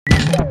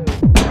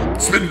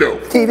Slindo.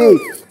 TV.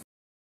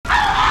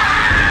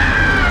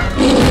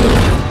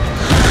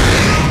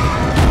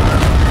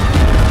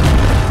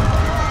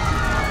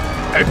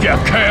 If you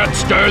can't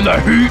stand the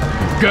heat,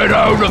 get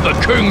out of the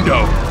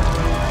kingdom.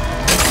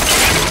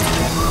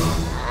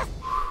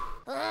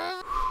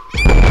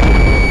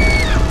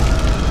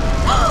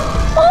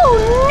 Oh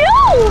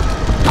no!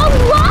 A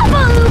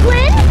lava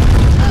Ooglin!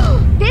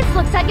 This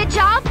looks like a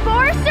job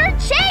for Sir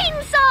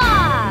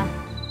Chainsaw!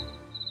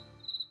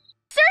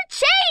 Sir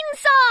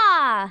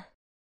Chainsaw!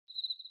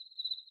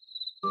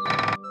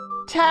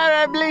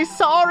 Terribly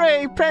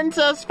sorry,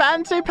 Princess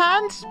Fancy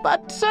Pants,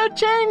 but Sir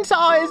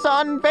Chainsaw is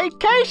on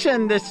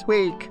vacation this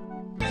week.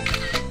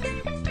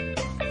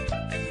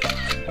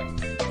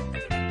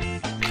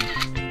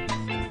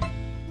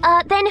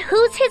 Then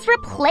who's his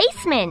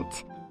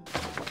replacement?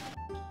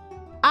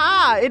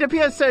 It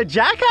appears Sir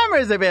Jackhammer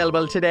is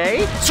available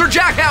today. Sir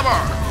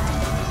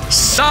Jackhammer!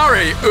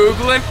 Sorry,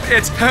 Ooglin,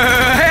 it's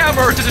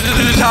hammer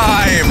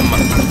time!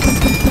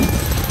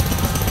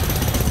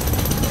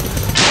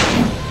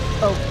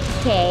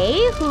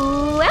 Okay,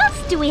 who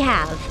else do we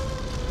have?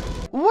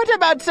 What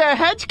about Sir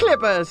Hedge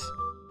Clippers?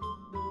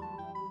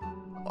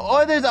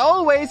 Or there's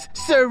always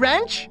Sir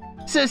Wrench,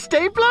 Sir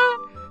Stapler,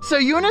 Sir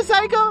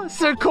Unicycle,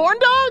 Sir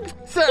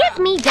Corndog, Sir... Give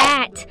me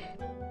that!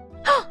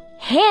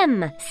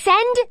 Him!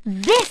 Send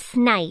this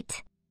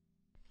night!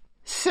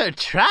 Sir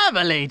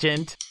Travel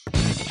Agent?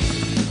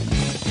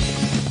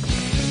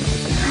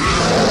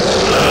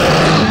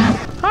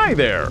 Hi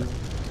there!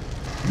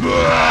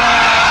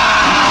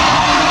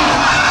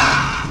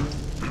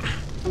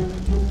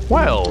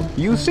 Well,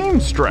 you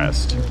seem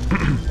stressed.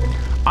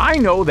 I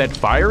know that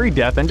fiery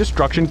death and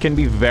destruction can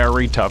be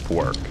very tough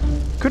work.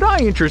 Could I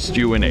interest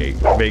you in a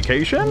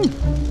vacation?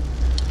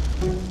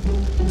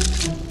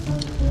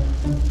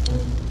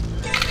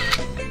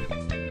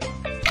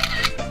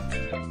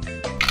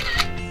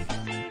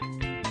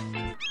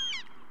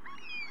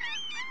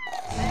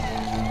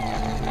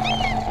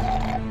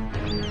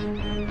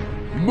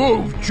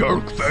 Move,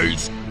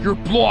 jerkface! You're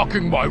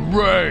blocking my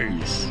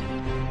rays!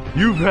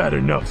 You've had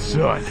enough,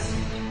 son.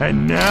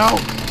 And now,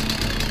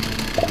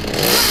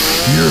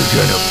 you're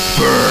gonna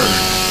burn.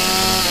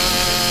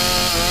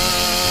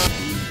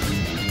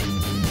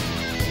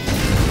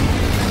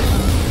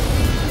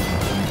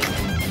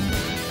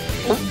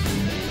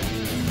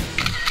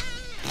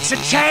 It's a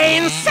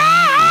chainsaw!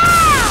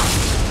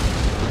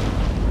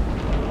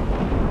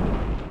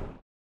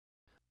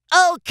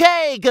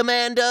 Okay,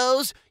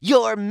 Commandos,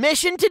 your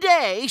mission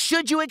today,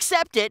 should you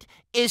accept it,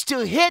 is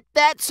to hit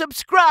that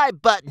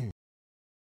subscribe button.